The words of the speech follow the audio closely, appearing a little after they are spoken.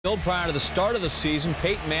Prior to the start of the season,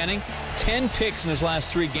 Peyton Manning, 10 picks in his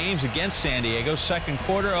last 3 games against San Diego. Second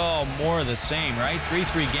quarter, more of the same, right?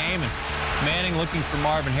 3-3 game, and Manning looking for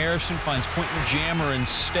Marvin Harrison, finds Quentin Jammer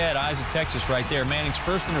instead. Eyes of Texas right there. Manning's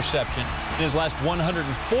first interception in his last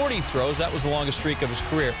 140 throws. That was the longest streak of his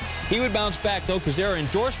career. He would bounce back, though, because there are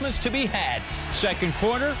endorsements to be had. Second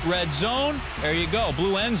quarter, red zone. There you go,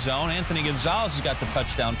 blue end zone. Anthony Gonzalez has got the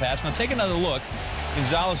touchdown pass. Now take another look.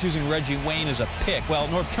 Gonzalez using Reggie Wayne as a pick. Well,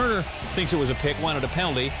 North Turner thinks it was a pick, wanted a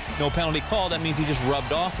penalty. No penalty called. That means he just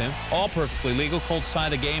rubbed off him. All perfectly legal. Colts tie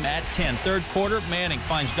the game at 10. Third quarter, Manning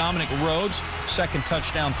finds Dominic Rhodes. Second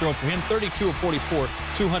touchdown throw for him. 32 of 44,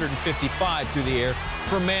 255 through the air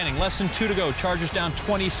for Manning. Less than 2 to go. Chargers down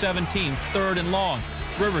 20-17. Third and long.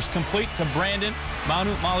 Rivers complete to Brandon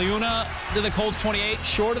Maliuna to the Colts 28.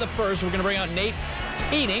 Short of the first. We're going to bring out Nate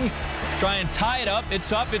Keating. Try and tie it up.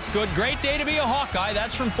 It's up. It's good. Great day to be a Hawkeye.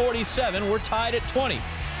 That's from 47. We're tied at 20.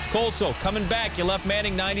 Colts, though, coming back. You left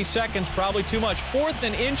Manning 90 seconds. Probably too much. Fourth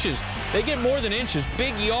and inches. They get more than inches.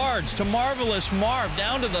 Big yards to Marvelous Marv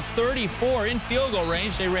down to the 34 in field goal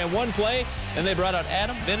range. They ran one play, and they brought out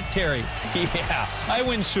Adam Vinatieri. Yeah, I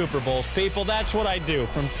win Super Bowls, people. That's what I do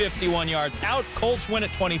from 51 yards out. Colts win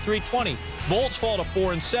at 23-20. Bolts fall to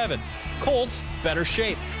 4-7. Colts, better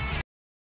shape.